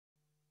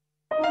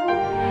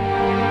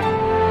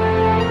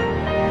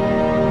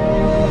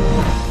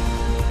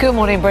Good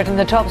morning, Britain.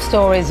 The top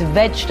stories: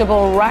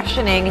 vegetable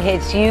rationing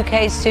hits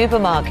UK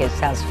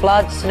supermarkets as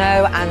floods,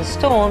 snow and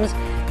storms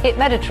hit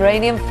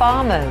Mediterranean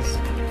farmers.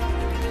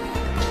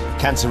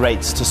 Cancer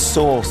rates to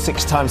soar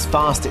 6 times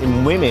faster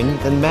in women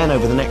than men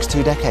over the next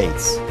 2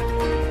 decades.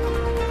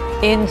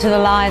 Into the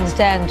lion's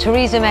den,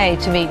 Theresa May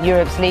to meet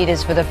Europe's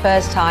leaders for the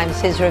first time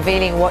since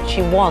revealing what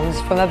she wants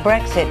from a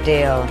Brexit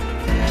deal.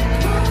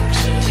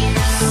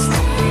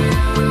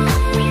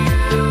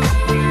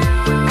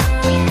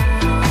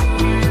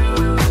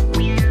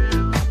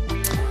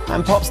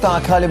 And pop star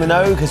Kylie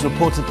Minogue has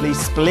reportedly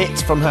split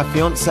from her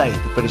fiancé,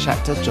 the British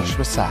actor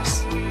Joshua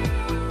Sass.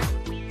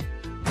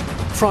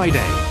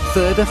 Friday,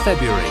 3rd of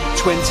February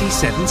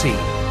 2017.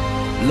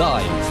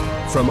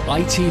 Live from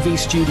ITV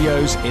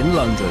Studios in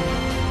London.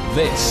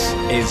 This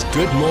is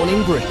Good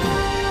Morning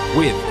Britain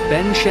with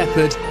Ben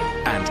Shepherd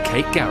and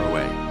Kate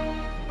Garraway.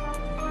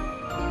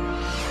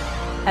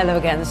 Hello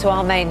again. So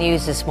our main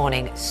news this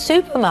morning: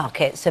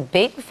 supermarkets are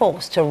being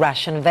forced to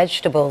ration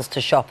vegetables to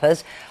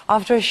shoppers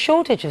after a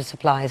shortage of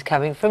supplies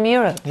coming from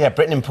Europe. Yeah,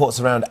 Britain imports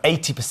around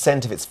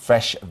 80% of its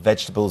fresh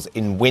vegetables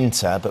in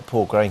winter, but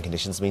poor growing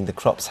conditions mean the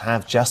crops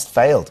have just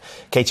failed.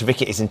 Katie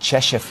Rickett is in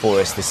Cheshire for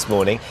us this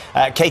morning.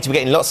 Katie, we're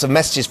getting lots of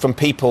messages from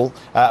people,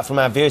 from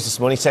our viewers this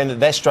morning, saying that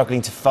they're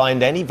struggling to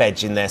find any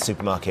veg in their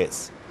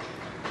supermarkets.